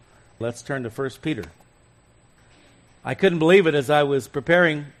Let's turn to 1 Peter. I couldn't believe it as I was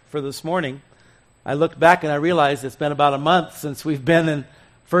preparing for this morning. I looked back and I realized it's been about a month since we've been in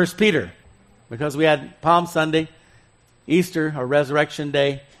 1 Peter, because we had Palm Sunday, Easter, or Resurrection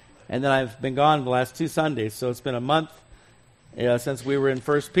Day, and then I've been gone the last 2 Sundays, so it's been a month since we were in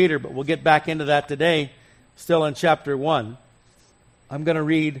 1 Peter, but we'll get back into that today, still in chapter 1. I'm going to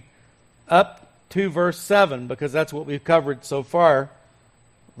read up to verse 7, because that's what we've covered so far.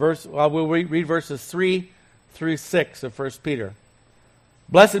 We'll read verses 3 through 6 of 1 Peter.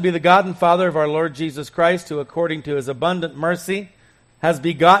 Blessed be the God and Father of our Lord Jesus Christ, who according to his abundant mercy has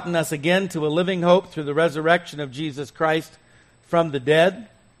begotten us again to a living hope through the resurrection of Jesus Christ from the dead,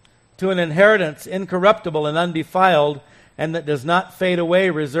 to an inheritance incorruptible and undefiled, and that does not fade away,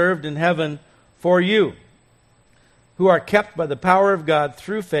 reserved in heaven for you, who are kept by the power of God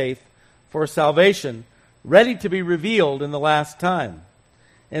through faith for salvation, ready to be revealed in the last time.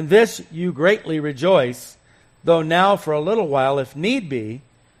 In this you greatly rejoice, though now for a little while, if need be,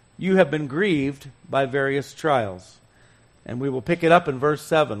 you have been grieved by various trials. And we will pick it up in verse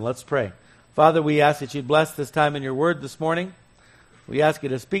 7. Let's pray. Father, we ask that you'd bless this time in your word this morning. We ask you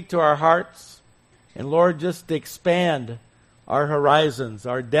to speak to our hearts. And Lord, just expand our horizons,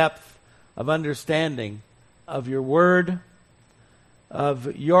 our depth of understanding of your word,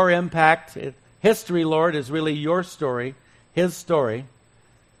 of your impact. History, Lord, is really your story, his story.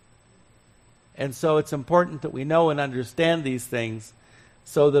 And so it's important that we know and understand these things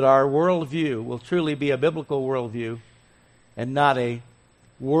so that our worldview will truly be a biblical worldview and not a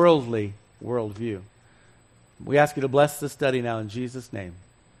worldly worldview. We ask you to bless this study now in Jesus' name.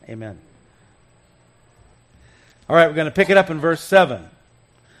 Amen. All right, we're going to pick it up in verse 7.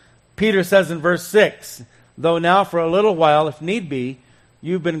 Peter says in verse 6, though now for a little while, if need be,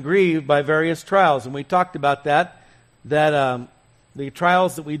 you've been grieved by various trials. And we talked about that the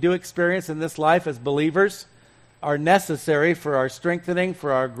trials that we do experience in this life as believers are necessary for our strengthening,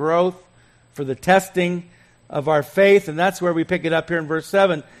 for our growth, for the testing of our faith. And that's where we pick it up here in verse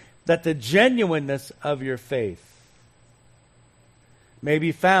 7, that the genuineness of your faith may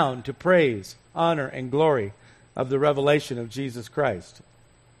be found to praise, honor, and glory of the revelation of Jesus Christ.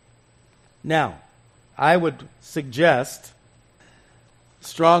 Now, I would suggest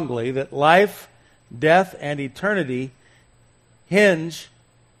strongly that life, death, and eternity hinge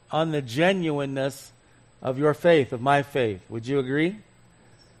on the genuineness of your faith, of my faith. Would you agree?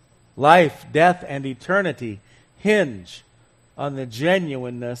 Life, death, and eternity hinge on the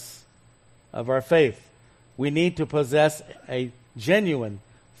genuineness of our faith. We need to possess a genuine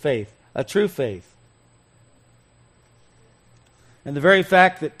faith, a true faith. And the very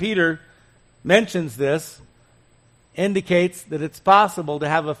fact that Peter mentions this indicates that it's possible to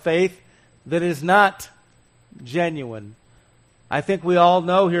have a faith that is not genuine. I think we all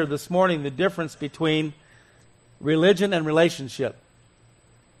know here this morning the difference between religion and relationship.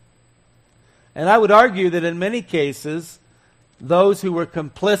 And I would argue that in many cases, those who were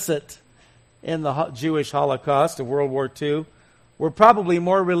complicit in the Jewish Holocaust of World War II were probably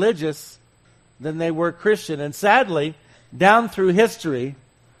more religious than they were Christian. And sadly, down through history,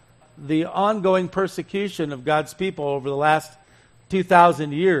 the ongoing persecution of God's people over the last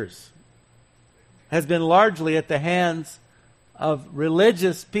 2,000 years has been largely at the hands of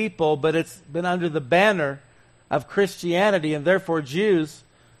religious people, but it's been under the banner of Christianity, and therefore Jews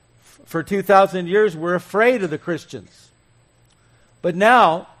for 2,000 years were afraid of the Christians. But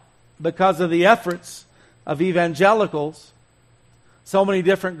now, because of the efforts of evangelicals, so many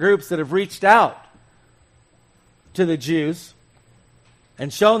different groups that have reached out to the Jews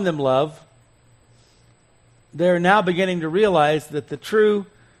and shown them love, they're now beginning to realize that the true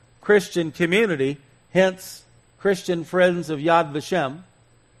Christian community, hence Christian Friends of Yad Vashem,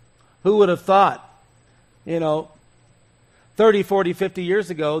 who would have thought, 30, 40, 50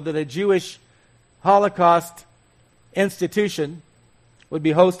 years ago that a Jewish Holocaust institution would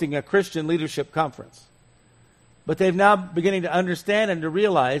be hosting a Christian leadership conference. But they've now beginning to understand and to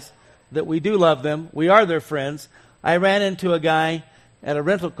realize that we do love them. We are their friends. I ran into a guy at a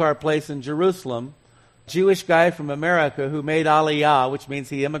rental car place in Jerusalem, Jewish guy from America who made Aliyah, which means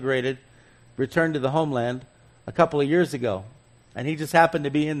he immigrated, returned to the homeland a couple of years ago. And he just happened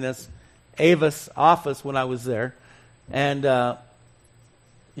to be in this Avis office when I was there. And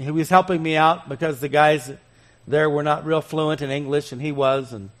he was helping me out because the guys there were not real fluent in English, and he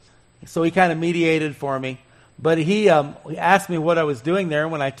was. And so he kind of mediated for me. But he asked me what I was doing there.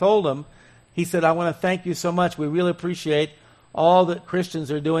 And when I told him, he said, I want to thank you so much. We really appreciate all that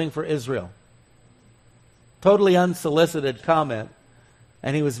Christians are doing for Israel. Totally unsolicited comment.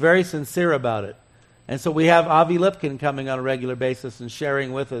 And he was very sincere about it. And so we have Avi Lipkin coming on a regular basis and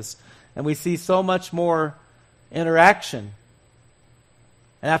sharing with us. And we see so much more interaction.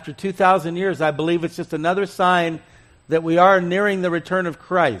 And after 2,000 years, I believe it's just another sign that we are nearing the return of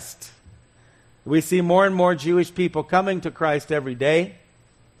Christ. We see more and more Jewish people coming to Christ every day.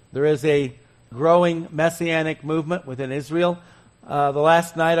 There is a growing messianic movement within Israel. The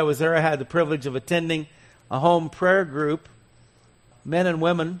last night I was there, I had the privilege of attending a home prayer group, men and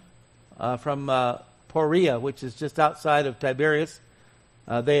women from Poria, which is just outside of Tiberias.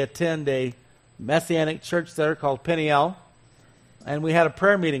 They attend a messianic church there called Peniel, and we had a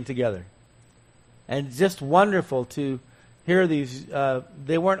prayer meeting together. And just wonderful to hear these.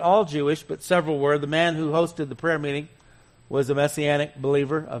 They weren't all Jewish, but several were. The man who hosted the prayer meeting was a messianic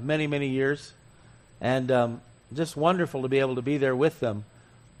believer of many, many years. And just wonderful to be able to be there with them.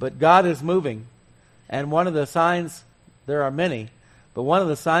 But God is moving. And one of the signs, there are many, but one of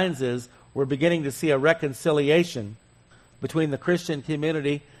the signs is we're beginning to see a reconciliation between the Christian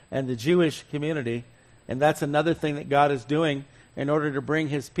community and the Jewish community. And that's another thing that God is doing in order to bring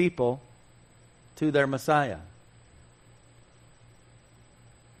His people to their Messiah.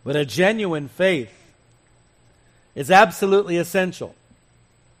 But a genuine faith is absolutely essential.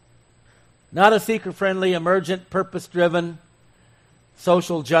 Not a seeker-friendly, emergent, purpose-driven,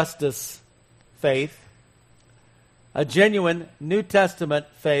 social justice faith. A genuine New Testament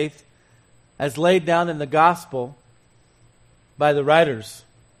faith as laid down in the gospel by the writers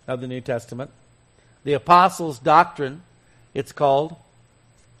of the New Testament. The Apostles' Doctrine, it's called,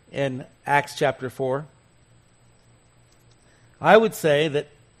 in Acts chapter 4. I would say that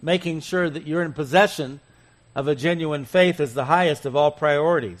making sure that you're in possession of a genuine faith is the highest of all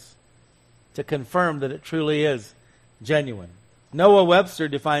priorities, to confirm that it truly is genuine. Noah Webster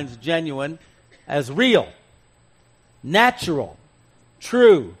defines genuine as real, natural,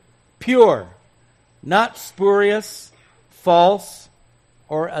 true, pure, not spurious, false,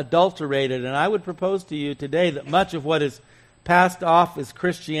 or adulterated. And I would propose to you today that much of what is passed off as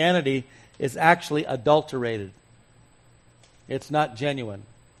Christianity is actually adulterated. It's not genuine.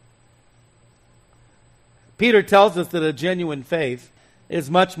 Peter tells us that a genuine faith is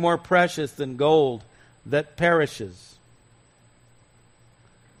much more precious than gold that perishes.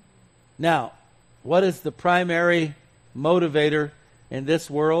 Now, what is the primary motivator in this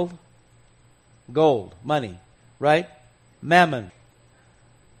world? Gold, money, right? Mammon.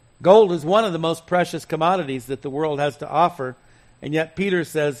 Gold is one of the most precious commodities that the world has to offer, and yet Peter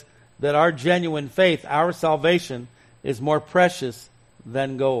says that our genuine faith, our salvation, is more precious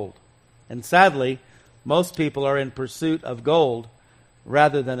than gold. And sadly, most people are in pursuit of gold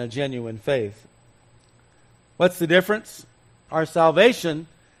rather than a genuine faith. What's the difference? Our salvation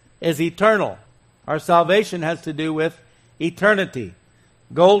is eternal. Our salvation has to do with eternity.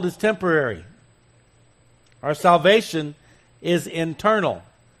 Gold is temporary. Our salvation is internal.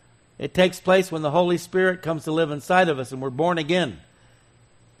 It takes place when the Holy Spirit comes to live inside of us and we're born again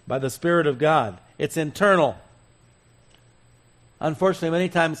by the Spirit of God. It's internal. Unfortunately, many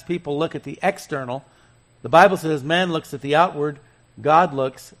times people look at the external. The Bible says man looks at the outward, God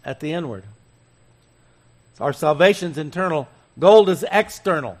looks at the inward. So our salvation's internal. Gold is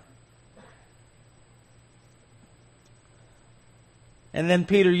external. And then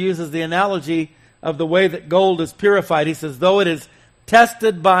Peter uses the analogy of the way that gold is purified. He says, though it is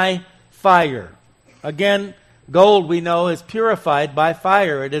tested by fire. Again, gold we know is purified by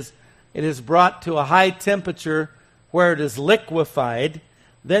fire. It is brought to a high temperature where it is liquefied.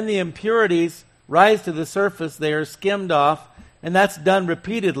 Then the impurities rise to the surface. They are skimmed off. And that's done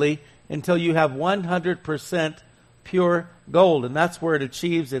repeatedly until you have 100% pure gold. And that's where it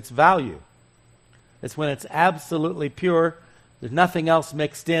achieves its value. It's when it's absolutely pure. There's nothing else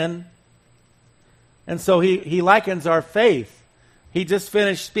mixed in. And so he likens our faith. He just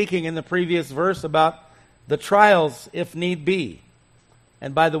finished speaking in the previous verse about the trials if need be.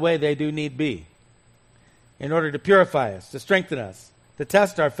 And by the way, they do need be. In order to purify us, to strengthen us, to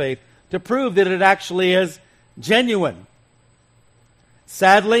test our faith, to prove that it actually is genuine.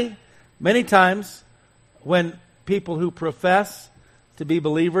 Sadly, many times when people who profess to be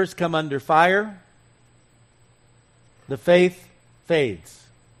believers come under fire, the faith fades.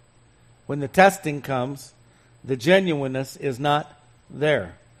 When the testing comes, the genuineness is not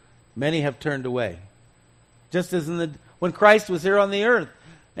there. Many have turned away. Just as when Christ was here on the earth,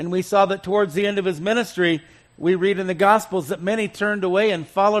 and we saw that towards the end of his ministry, we read in the Gospels that many turned away and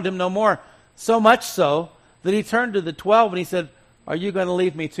followed him no more. So much so that he turned to the 12 and he said, "Are you going to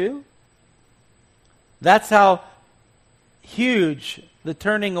leave me too?" That's how huge the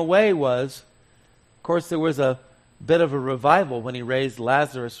turning away was. Of course, there was a bit of a revival when he raised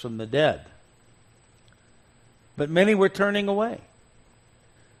Lazarus from the dead. but many were turning away.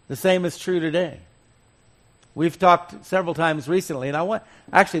 The same is true today. We've talked several times recently, and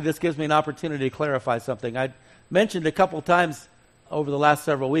actually this gives me an opportunity to clarify something. I mentioned a couple times over the last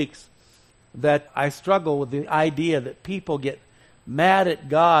several weeks that I struggle with the idea that people get mad at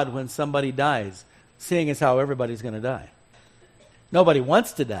God when somebody dies, seeing as how everybody's going to die. Nobody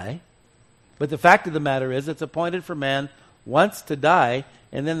wants to die, but the fact of the matter is it's appointed for man once to die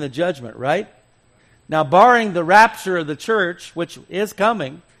and then the judgment, right? Now, barring the rapture of the church, which is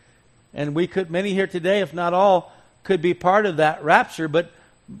coming, and many here today, if not all, could be part of that rapture, but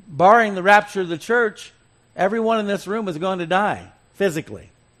barring the rapture of the church, everyone in this room is going to die physically.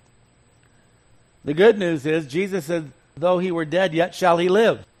 The good news is Jesus said, though he were dead, yet shall he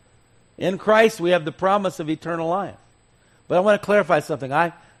live. In Christ we have the promise of eternal life. But I want to clarify something.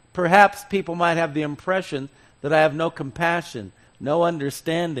 Perhaps people might have the impression that I have no compassion, no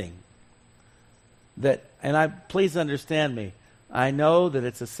understanding. Please understand me. I know that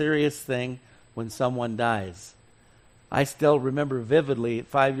it's a serious thing when someone dies. I still remember vividly at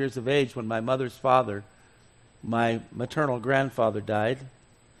 5 years of age when my mother's father, my maternal grandfather, died.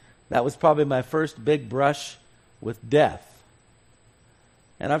 That was probably my first big brush with death.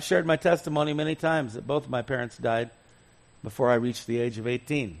 And I've shared my testimony many times that both of my parents died before I reached the age of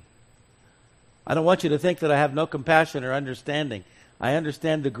 18. I don't want you to think that I have no compassion or understanding. I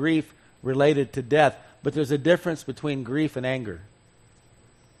understand the grief related to death, but there's a difference between grief and anger.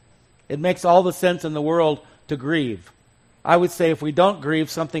 It makes all the sense in the world to grieve. I would say if we don't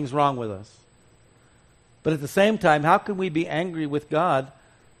grieve, something's wrong with us. But at the same time, how can we be angry with God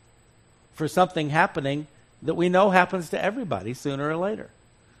for something happening that we know happens to everybody sooner or later?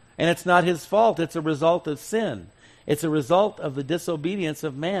 And it's not his fault. It's a result of sin. It's a result of the disobedience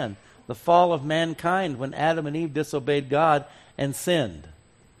of man, the fall of mankind when Adam and Eve disobeyed God and sinned.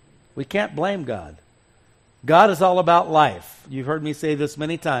 We can't blame God. God is all about life. You've heard me say this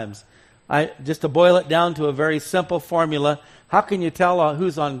many times. Just to boil it down to a very simple formula, how can you tell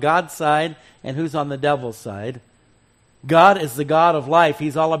who's on God's side and who's on the devil's side? God is the God of life.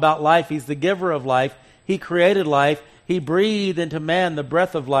 He's all about life. He's the giver of life. He created life. He breathed into man the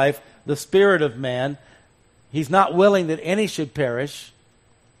breath of life, the spirit of man. He's not willing that any should perish.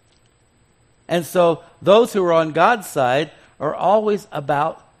 And so those who are on God's side are always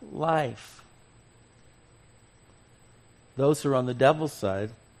about life. Those who are on the devil's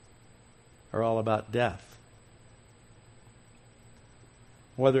side are all about death.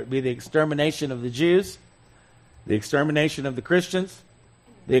 Whether it be the extermination of the Jews, the extermination of the Christians,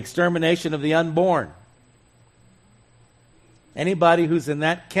 the extermination of the unborn. Anybody who's in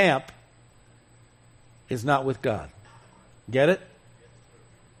that camp is not with God. Get it?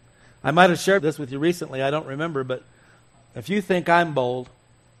 I might have shared this with you recently, I don't remember, but if you think I'm bold,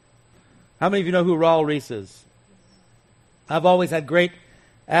 how many of you know who Raul Reese is? I've always had great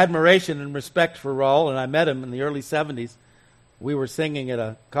admiration and respect for Raul, and I met him in the early 70s. We were singing at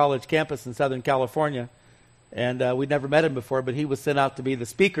a college campus in Southern California, and we'd never met him before, but he was sent out to be the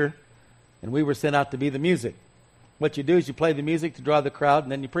speaker, and we were sent out to be the music. What you do is you play the music to draw the crowd,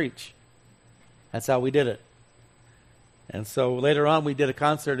 and then you preach. That's how we did it. And so later on, we did a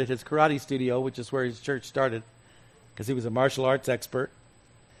concert at his karate studio, which is where his church started, because he was a martial arts expert.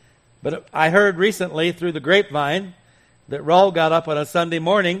 But I heard recently through the grapevine that Raul got up on a Sunday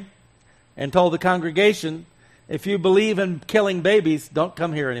morning and told the congregation, if you believe in killing babies, don't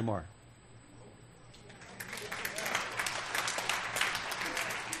come here anymore.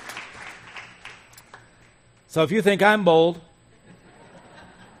 So if you think I'm bold,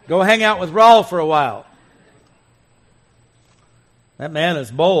 go hang out with Raul for a while. That man is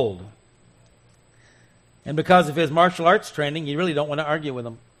bold. And because of his martial arts training, you really don't want to argue with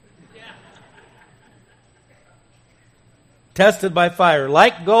him. Yeah. Tested by fire,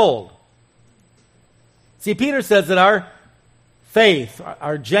 like gold. See, Peter says that our faith,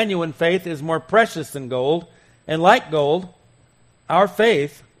 our genuine faith, is more precious than gold. And like gold, our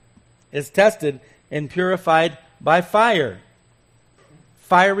faith is tested and purified by fire.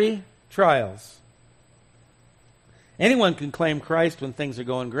 Fiery trials. Anyone can claim Christ when things are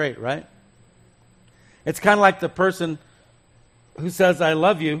going great, right? It's kind of like the person who says, I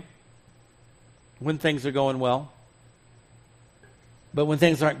love you when things are going well. But when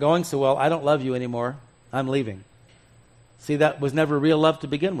things aren't going so well, I don't love you anymore. I'm leaving. See, that was never real love to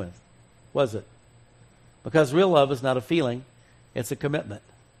begin with, was it? Because real love is not a feeling, it's a commitment.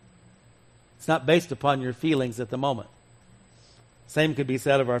 It's not based upon your feelings at the moment. Same could be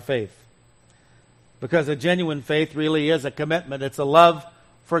said of our faith. Because a genuine faith really is a commitment. It's a love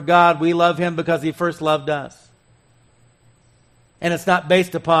for God. We love Him because He first loved us. And it's not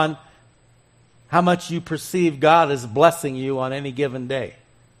based upon how much you perceive God as blessing you on any given day.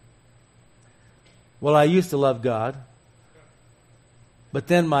 Well, I used to love God, but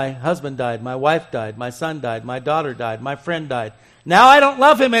then my husband died, my wife died, my son died, my daughter died, my friend died. Now I don't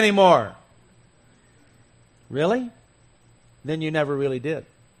love him anymore. Really? Then you never really did.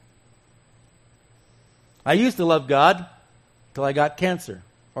 I used to love God till I got cancer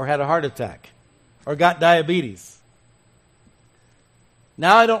or had a heart attack or got diabetes.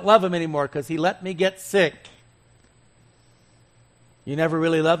 Now I don't love him anymore because he let me get sick. You never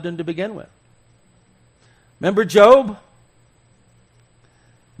really loved him to begin with. Remember Job?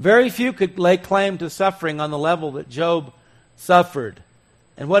 Very few could lay claim to suffering on the level that Job suffered.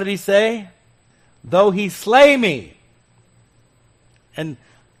 And what did he say? Though he slay me. And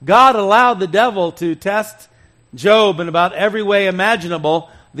God allowed the devil to test Job in about every way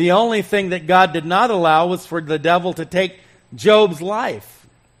imaginable. The only thing that God did not allow was for the devil to take Job's life.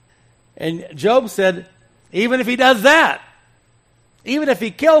 And Job said, even if he does that, even if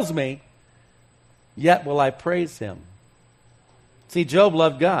he kills me, yet will I praise him. See, Job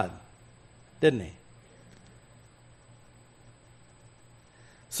loved God, didn't he?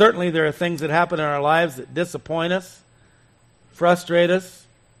 Certainly there are things that happen in our lives that disappoint us, frustrate us,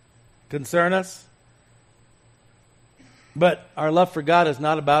 concern us. But our love for God is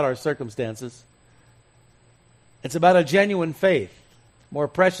not about our circumstances. It's about a genuine faith, more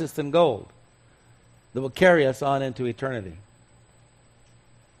precious than gold, that will carry us on into eternity.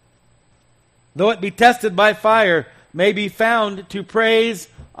 Though it be tested by fire, may be found to praise,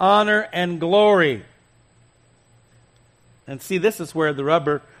 honor, and glory. And see, this is where the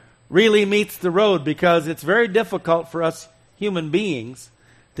rubber really meets the road, because it's very difficult for us human beings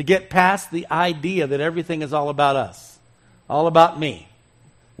to get past the idea that everything is all about us, all about me.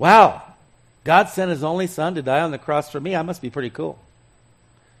 Wow, God sent his only son to die on the cross for me. I must be pretty cool.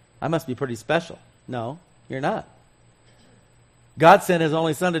 I must be pretty special. No, you're not. God sent his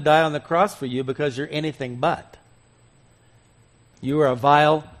only son to die on the cross for you because you're anything but. You are a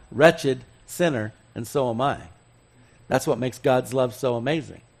vile, wretched sinner, and so am I. That's what makes God's love so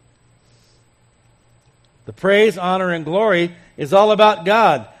amazing. The praise, honor, and glory is all about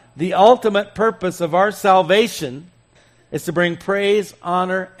God. The ultimate purpose of our salvation is to bring praise,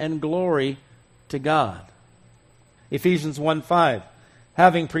 honor, and glory to God. Ephesians 1:5,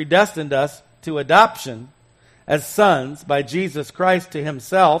 having predestined us to adoption as sons by Jesus Christ to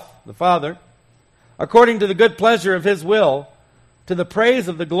himself, the Father, according to the good pleasure of his will, to the praise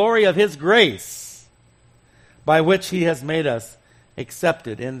of the glory of his grace, by which he has made us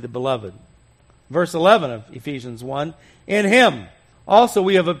accepted in the beloved. Verse 11 of Ephesians 1, in him also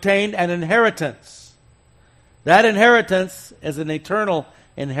we have obtained an inheritance. That inheritance is an eternal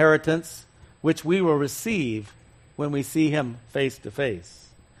inheritance, which we will receive when we see him face to face.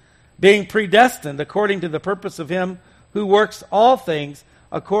 Being predestined according to the purpose of him who works all things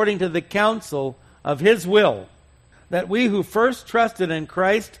according to the counsel of his will, that we who first trusted in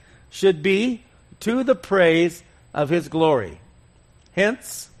Christ should be to the praise of his glory.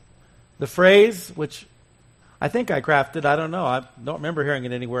 Hence, the phrase, which I think I crafted, I don't know, I don't remember hearing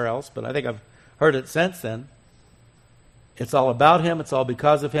it anywhere else, but I think I've heard it since then. It's all about him, it's all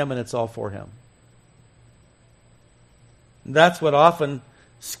because of him, and it's all for him. And that's what often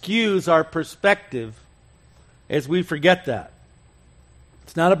skews our perspective, as we forget that.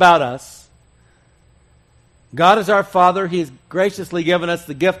 It's not about us. God is our Father. He has graciously given us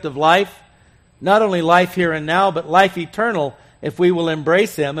the gift of life, not only life here and now, but life eternal if we will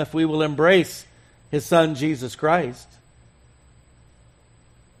embrace him, if we will embrace his Son, Jesus Christ.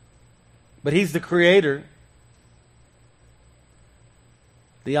 But he's the Creator,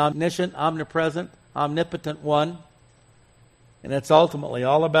 the omniscient, omnipresent, omnipotent one, and it's ultimately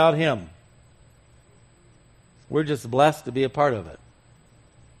all about him. We're just blessed to be a part of it.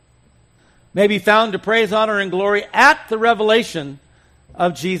 May be found to praise, honor, and glory at the revelation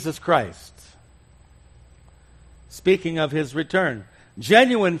of Jesus Christ. Speaking of his return.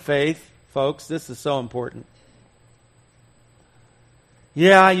 Genuine faith, folks, this is so important.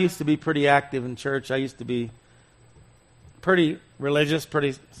 Yeah, I used to be pretty active in church. I used to be pretty religious,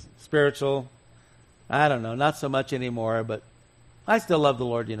 pretty spiritual. I don't know, not so much anymore, but I still love the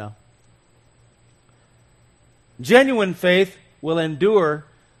Lord, you know. Genuine faith will endure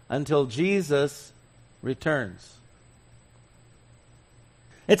until Jesus returns.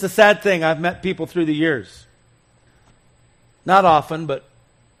 It's a sad thing. I've met people through the years, not often, but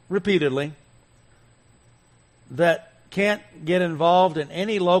repeatedly, that can't get involved in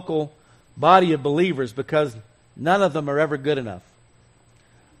any local body of believers because none of them are ever good enough.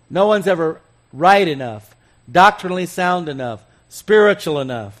 No one's ever right enough, doctrinally sound enough, spiritual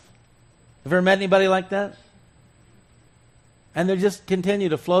enough. Have you ever met anybody like that? And they just continue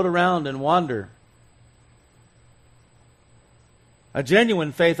to float around and wander. A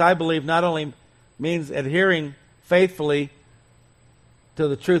genuine faith, I believe, not only means adhering faithfully to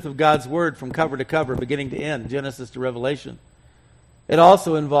the truth of God's Word from cover to cover, beginning to end, Genesis to Revelation. It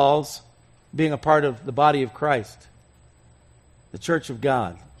also involves being a part of the body of Christ, the church of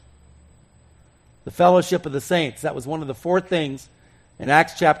God, the fellowship of the saints. That was one of the 4 things in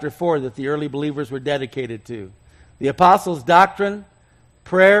Acts chapter 4 that the early believers were dedicated to. The apostles' doctrine,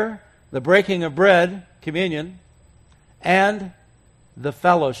 prayer, the breaking of bread, communion, and the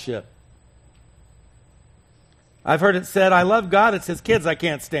fellowship. I've heard it said, I love God, it's His kids I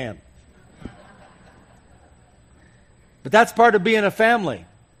can't stand. But that's part of being a family.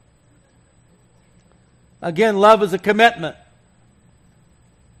 Again, love is a commitment.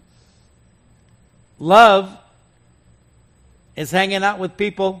 Love is hanging out with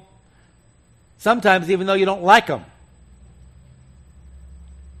people, sometimes even though you don't like them.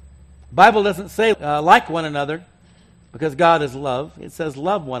 The Bible doesn't say like one another, because God is love. It says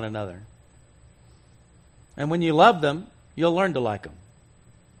love one another. And when you love them, you'll learn to like them.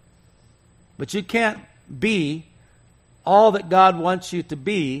 But you can't be all that God wants you to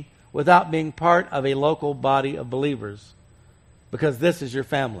be without being part of a local body of believers, because this is your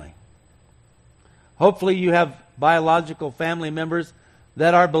family. Hopefully you have biological family members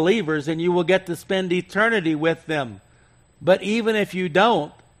that are believers and you will get to spend eternity with them. But even if you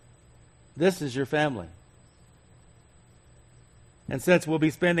don't, this is your family. And since we'll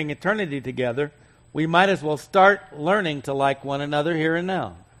be spending eternity together, we might as well start learning to like one another here and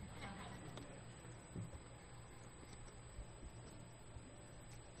now.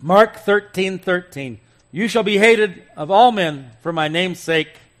 Mark 13:13. You shall be hated of all men for my name's sake.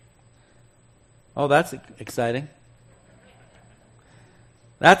 Oh, that's exciting.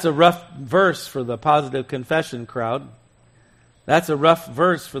 That's a rough verse for the positive confession crowd. That's a rough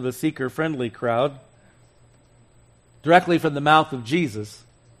verse for the seeker-friendly crowd. Directly from the mouth of Jesus.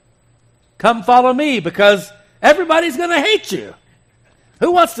 Come follow me because everybody's going to hate you.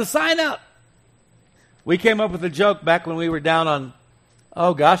 Who wants to sign up? We came up with a joke back when we were down on,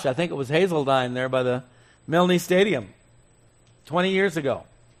 I think it was Hazeltine there by the Milne Stadium 20 years ago.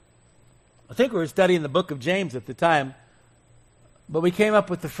 I think we were studying the book of James at the time, but we came up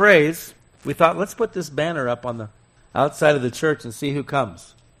with the phrase, we thought, let's put this banner up on the outside of the church and see who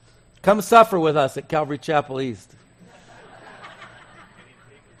comes. Come suffer with us at Calvary Chapel East.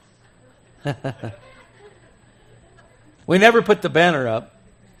 We never put the banner up,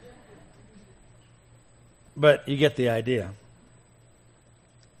 but you get the idea.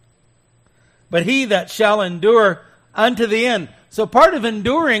 But he that shall endure unto the end. So part of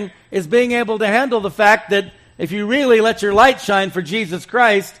enduring is being able to handle the fact that if you really let your light shine for Jesus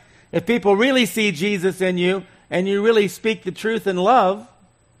Christ, if people really see Jesus in you, and you really speak the truth in love,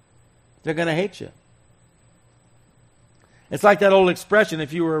 they're going to hate you. It's like that old expression,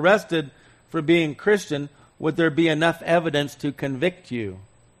 if you were arrested for being Christian, would there be enough evidence to convict you?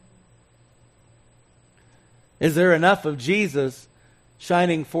 Is there enough of Jesus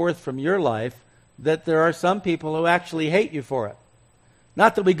shining forth from your life that there are some people who actually hate you for it?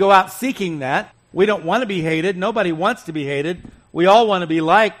 Not that we go out seeking that. We don't want to be hated. Nobody wants to be hated. We all want to be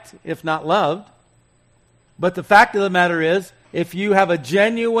liked, if not loved. But the fact of the matter is, if you have a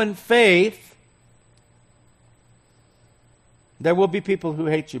genuine faith, there will be people who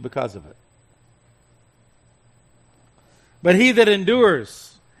hate you because of it. But he that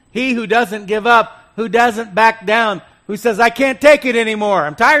endures, he who doesn't give up, who doesn't back down, who says, I can't take it anymore.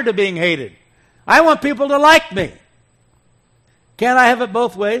 I'm tired of being hated. I want people to like me. Can't I have it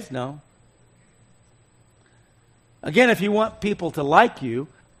both ways? No. Again, if you want people to like you,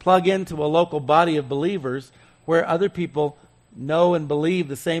 plug into a local body of believers where other people know and believe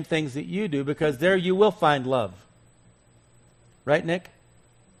the same things that you do, because there you will find love. Right, Nick?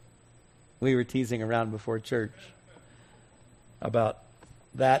 We were teasing around before church about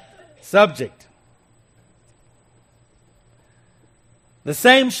that subject. The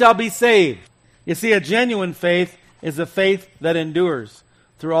same shall be saved. You see, a genuine faith is a faith that endures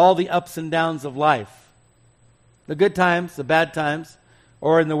through all the ups and downs of life. The good times, the bad times,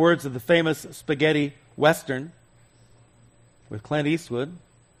 or in the words of the famous spaghetti western with Clint Eastwood,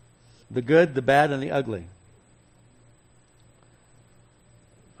 the good, the bad, and the ugly.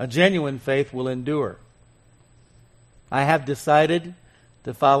 A genuine faith will endure. I have decided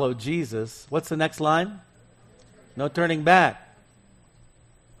to follow Jesus. What's the next line? No turning back.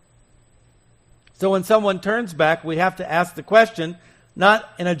 So when someone turns back, we have to ask the question, not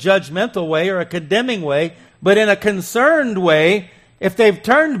in a judgmental way or a condemning way, but in a concerned way. If they've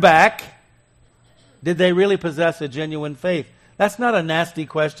turned back, Did they really possess a genuine faith? That's not a nasty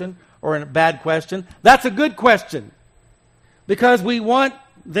question or a bad question. That's a good question. Because we want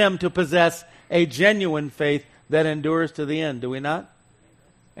them to possess a genuine faith that endures to the end, do we not?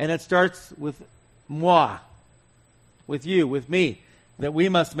 And it starts with moi, with you, with me, that we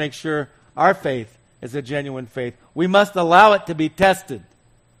must make sure our faith is a genuine faith. We must allow it to be tested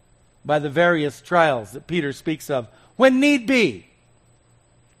by the various trials that Peter speaks of, when need be.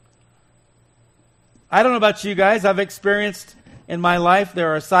 I don't know about you guys. I've experienced in my life,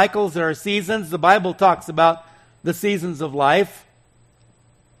 there are cycles, there are seasons. The Bible talks about the seasons of life.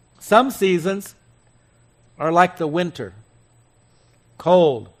 Some seasons are like the winter.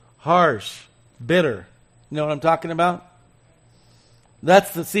 Cold, harsh, bitter. You know what I'm talking about?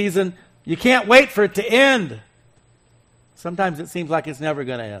 That's the season. You can't wait for it to end. Sometimes it seems like it's never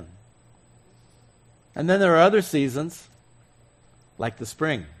going to end. And then there are other seasons, like the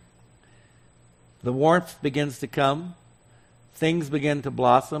spring. The warmth begins to come. Things begin to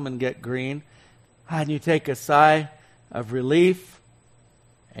blossom and get green. And you take a sigh of relief.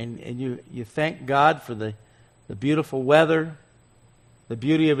 And you thank God for the beautiful weather, the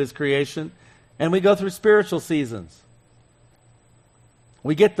beauty of His creation. And we go through spiritual seasons.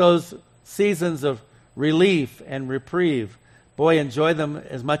 We get those seasons of relief and reprieve. Boy, enjoy them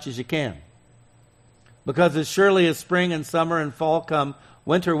as much as you can. Because as surely as spring and summer and fall come,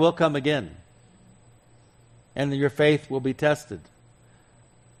 winter will come again. And your faith will be tested.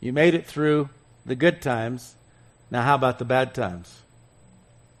 You made it through the good times. Now how about the bad times?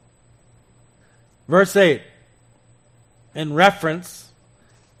 Verse 8. In reference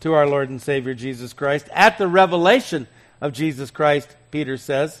to our Lord and Savior Jesus Christ, at the revelation of Jesus Christ, Peter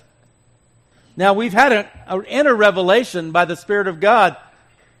says. Now we've had an inner revelation by the Spirit of God.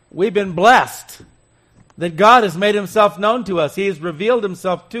 We've been blessed that God has made Himself known to us. He has revealed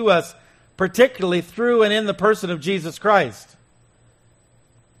Himself to us, particularly through and in the person of Jesus Christ.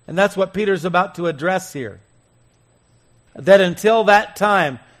 And that's what Peter's about to address here. That until that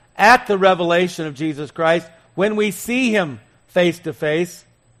time, at the revelation of Jesus Christ, when we see Him face to face,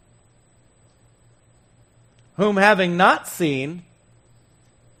 whom having not seen,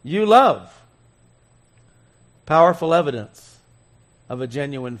 you love. Powerful evidence of a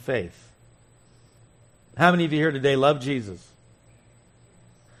genuine faith. How many of you here today love Jesus?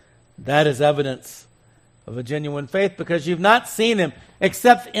 That is evidence of a genuine faith because you've not seen Him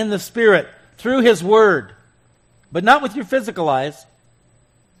except in the Spirit, through His Word, but not with your physical eyes.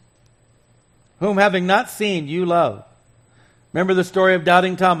 Whom having not seen, you love. Remember the story of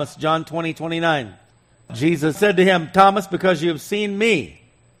doubting Thomas, John 20:29. Jesus said to him, Thomas, because you have seen me,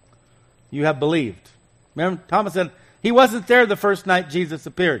 you have believed. Remember, Thomas said, he wasn't there the first night Jesus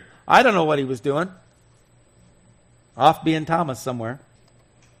appeared. I don't know what he was doing. Off being Thomas somewhere.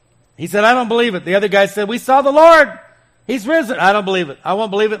 He said, I don't believe it. The other guy said, we saw the Lord. He's risen. I don't believe it. I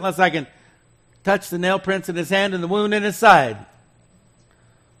won't believe it unless I can touch the nail prints in His hand and the wound in His side.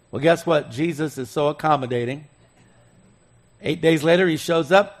 Well, guess what? Jesus is so accommodating. 8 days later, He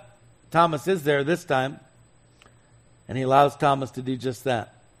shows up. Thomas is there this time. And He allows Thomas to do just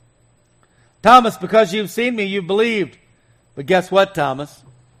that. Thomas, because you've seen me, you've believed. But guess what, Thomas?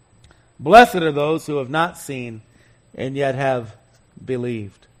 Blessed are those who have not seen and yet have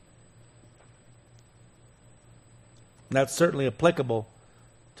believed. And that's certainly applicable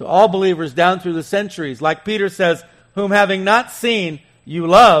to all believers down through the centuries. Like Peter says, whom having not seen, you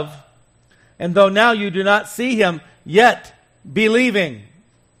love. And though now you do not see Him, yet believing.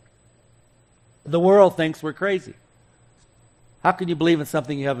 The world thinks we're crazy. How can you believe in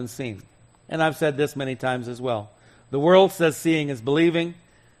something you haven't seen? And I've said this many times as well. The world says seeing is believing.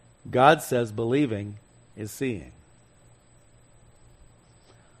 God says believing is seeing.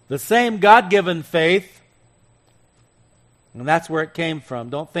 The same God-given faith, and that's where it came from.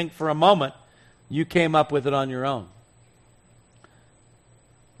 Don't think for a moment you came up with it on your own.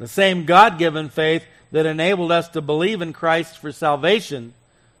 The same God-given faith that enabled us to believe in Christ for salvation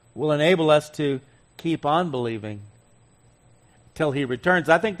will enable us to keep on believing till He returns.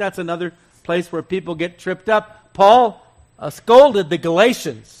 I think that's another place where people get tripped up. Paul scolded the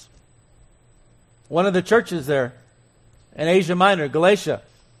Galatians, one of the churches there in Asia Minor, Galatia.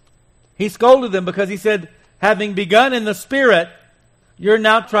 He scolded them because he said, having begun in the Spirit, you're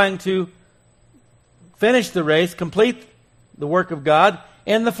now trying to finish the race, complete the work of God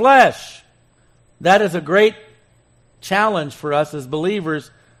in the flesh. That is a great challenge for us as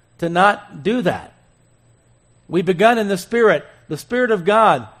believers to not do that. We begun in the Spirit. The Spirit of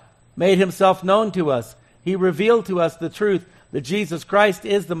God made Himself known to us. He revealed to us the truth that Jesus Christ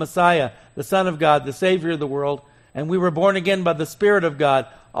is the Messiah, the Son of God, the Savior of the world, and we were born again by the Spirit of God.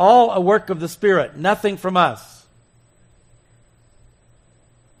 all a work of the Spirit, nothing from us.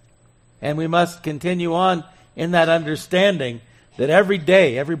 And we must continue on in that understanding that every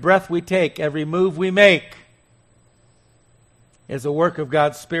day, every breath we take, every move we make is a work of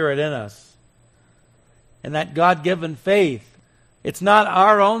God's Spirit in us. And that God-given faith, it's not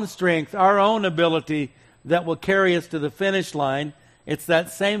our own strength, our own ability that will carry us to the finish line. It's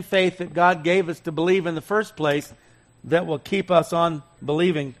that same faith that God gave us to believe in the first place that will keep us on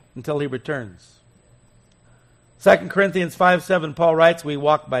believing until He returns. 2 Corinthians 5:7, Paul writes, we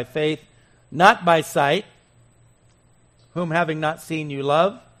walk by faith, not by sight, whom having not seen you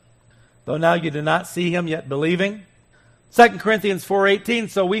love, though now you do not see Him, yet believing. 2 Corinthians 4:18,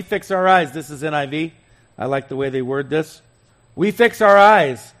 so we fix our eyes. This is NIV. I like the way they word this. We fix our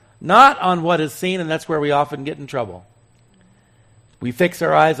eyes not on what is seen, and that's where we often get in trouble. We fix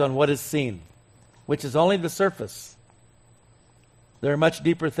our eyes on what is seen, which is only the surface. There are much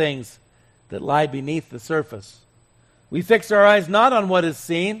deeper things that lie beneath the surface. We fix our eyes not on what is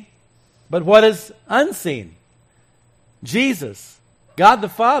seen, but what is unseen. Jesus, God the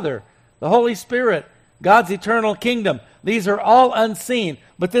Father, the Holy Spirit, God's eternal kingdom. These are all unseen,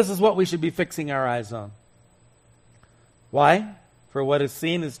 but this is what we should be fixing our eyes on. Why? For what is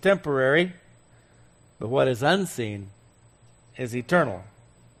seen is temporary, but what is unseen is eternal.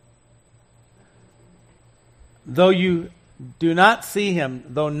 Though you do not see Him,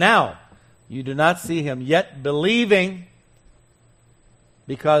 though now you do not see Him, yet believing,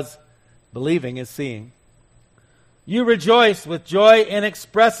 because believing is seeing, you rejoice with joy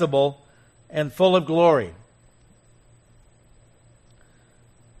inexpressible and full of glory.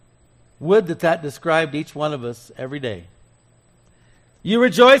 Would that described each one of us every day. You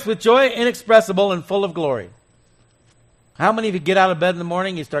rejoice with joy inexpressible and full of glory. How many of you get out of bed in the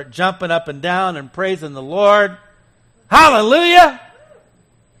morning, you start jumping up and down and praising the Lord? Hallelujah!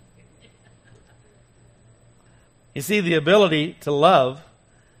 You see, the ability to love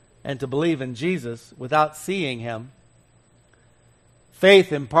and to believe in Jesus without seeing Him,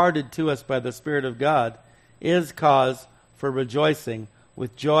 faith imparted to us by the Spirit of God, is cause for rejoicing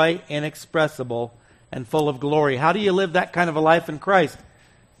with joy inexpressible and full of glory. How do you live that kind of a life in Christ?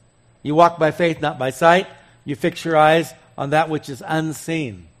 You walk by faith, not by sight. You fix your eyes on that which is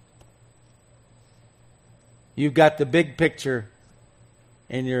unseen. You've got the big picture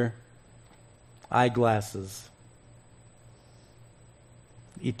in your eyeglasses.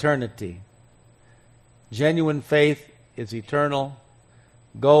 Eternity. Genuine faith is eternal.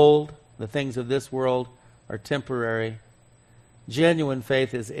 Gold, the things of this world, are temporary. Genuine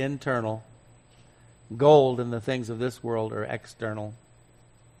faith is internal. Gold and the things of this world are external.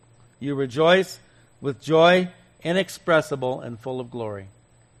 You rejoice with joy inexpressible and full of glory.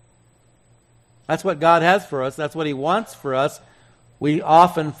 That's what God has for us. That's what He wants for us. We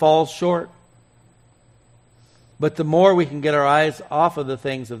often fall short. But the more we can get our eyes off of the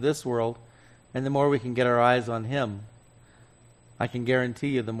things of this world, and the more we can get our eyes on Him, I can guarantee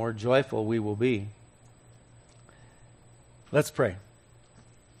you the more joyful we will be. Let's pray.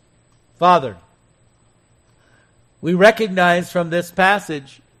 Father, we recognize from this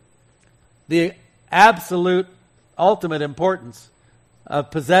passage the absolute, ultimate importance of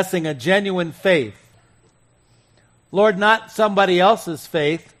possessing a genuine faith. Lord, not somebody else's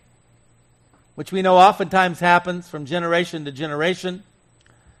faith, which we know oftentimes happens from generation to generation,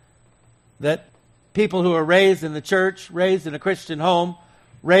 that people who are raised in the church, raised in a Christian home,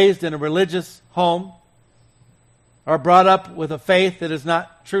 raised in a religious home, are brought up with a faith that is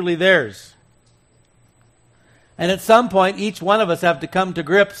not truly theirs. And at some point, each one of us have to come to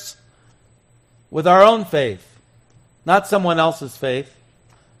grips with our own faith. Not someone else's faith,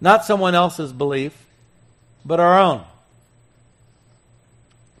 not someone else's belief, but our own.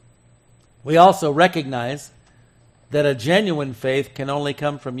 We also recognize that a genuine faith can only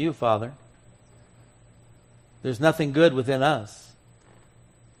come from you, Father. There's nothing good within us.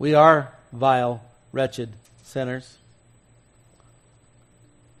 We are vile, wretched sinners,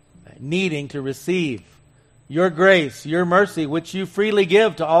 needing to receive your grace, your mercy, which you freely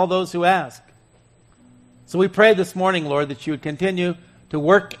give to all those who ask. So we pray this morning, Lord, that you would continue to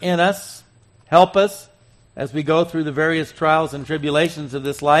work in us, help us as we go through the various trials and tribulations of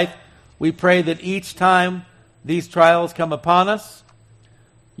this life. We pray that each time these trials come upon us,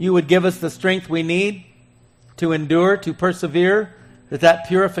 you would give us the strength we need to endure, to persevere, that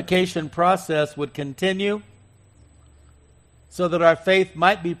purification process would continue so that our faith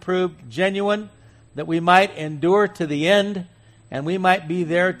might be proved genuine, that we might endure to the end, and we might be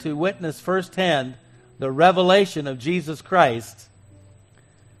there to witness firsthand the revelation of Jesus Christ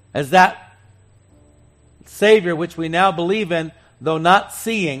as that Savior which we now believe in, though not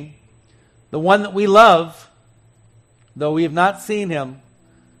seeing, the one that we love, though we have not seen him,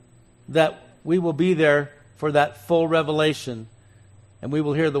 that we will be there for that full revelation, and we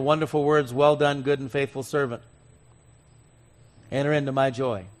will hear the wonderful words, "Well done, good and faithful servant. Enter into my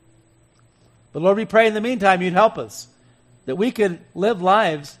joy." But Lord, we pray in the meantime you'd help us, that we could live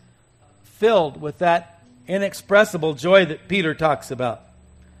lives filled with that inexpressible joy that Peter talks about.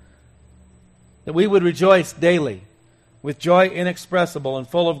 That we would rejoice daily with joy inexpressible and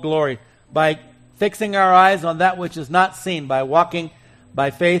full of glory by fixing our eyes on that which is not seen, by walking by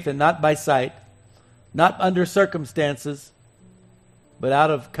faith and not by sight, not under circumstances, but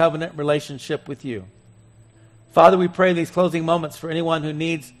out of covenant relationship with you. Father, we pray these closing moments for anyone who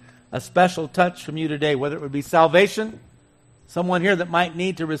needs a special touch from you today, whether it would be salvation, someone here that might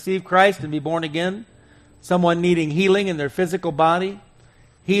need to receive Christ and be born again, someone needing healing in their physical body,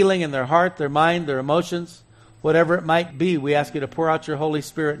 healing in their heart, their mind, their emotions, whatever it might be. We ask you to pour out your Holy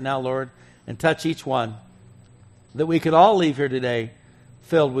Spirit now, Lord, and touch each one, that we could all leave here today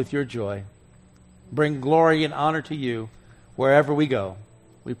filled with your joy. Bring glory and honor to you wherever we go.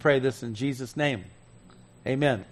 We pray this in Jesus' name. Amen.